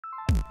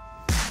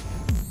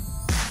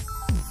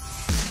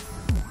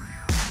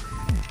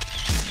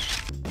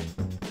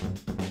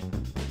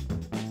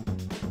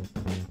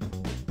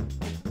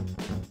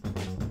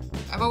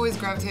I've always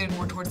gravitated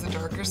more towards the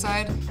darker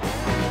side.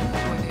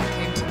 When it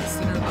came to the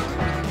thinner look,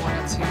 I really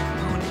wanted to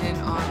hone in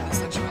on the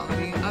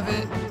sensuality of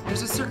it.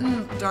 There's a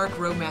certain dark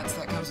romance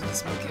that comes with the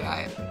smoky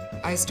eye.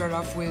 I start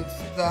off with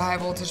the high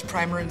voltage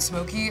primer and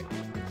smoky.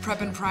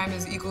 Prep and prime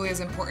is equally as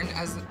important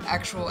as the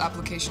actual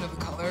application of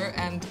the color,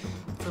 and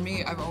for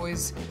me, I've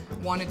always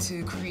wanted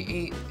to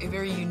create a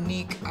very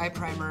unique eye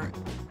primer.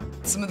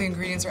 Some of the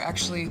ingredients are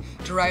actually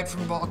derived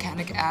from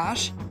volcanic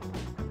ash.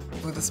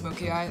 With a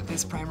smoky eye,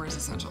 this primer is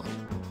essential.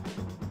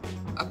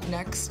 Up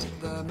next,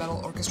 the Metal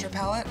Orchestra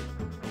palette.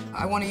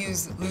 I want to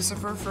use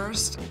Lucifer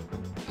first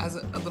as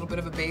a little bit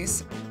of a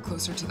base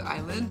closer to the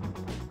eyelid.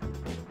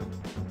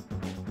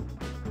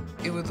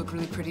 It would look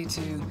really pretty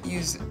to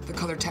use the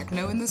color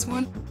Techno in this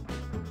one.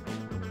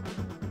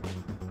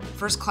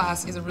 First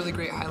Class is a really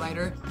great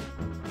highlighter.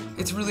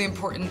 It's really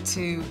important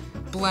to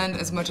blend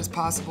as much as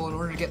possible in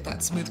order to get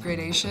that smooth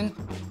gradation.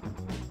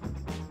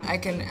 I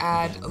can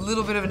add a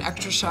little bit of an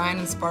extra shine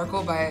and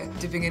sparkle by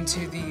dipping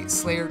into the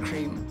Slayer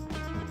cream.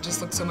 It just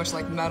looks so much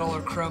like metal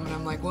or chrome, and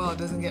I'm like, well, it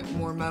doesn't get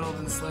more metal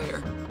than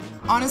Slayer.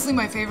 Honestly,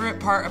 my favorite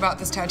part about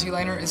this tattoo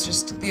liner is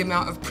just the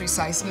amount of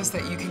preciseness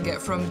that you can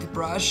get from the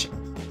brush.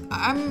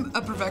 I'm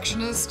a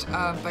perfectionist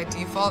by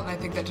default, and I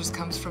think that just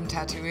comes from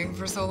tattooing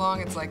for so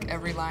long. It's like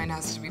every line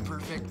has to be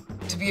perfect.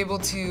 To be able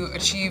to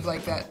achieve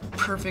like that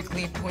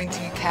perfectly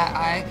pointy cat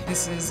eye,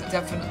 this is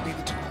definitely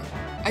the tool.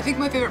 I think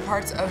my favorite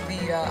parts of the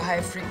high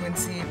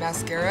frequency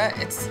mascara,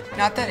 it's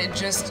not that it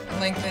just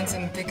lengthens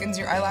and thickens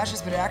your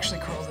eyelashes, but it actually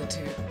curls it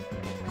too.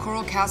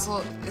 Coral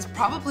Castle is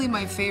probably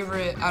my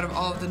favorite out of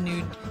all of the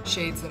nude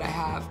shades that I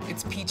have.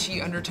 Its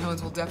peachy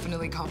undertones will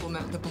definitely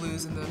complement the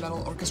blues in the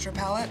Metal Orchestra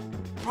palette.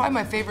 Probably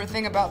my favorite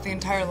thing about the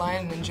entire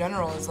line in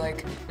general is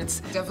like,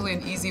 it's definitely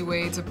an easy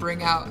way to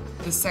bring out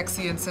the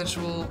sexy and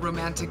sensual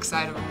romantic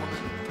side of a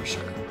woman, for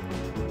sure.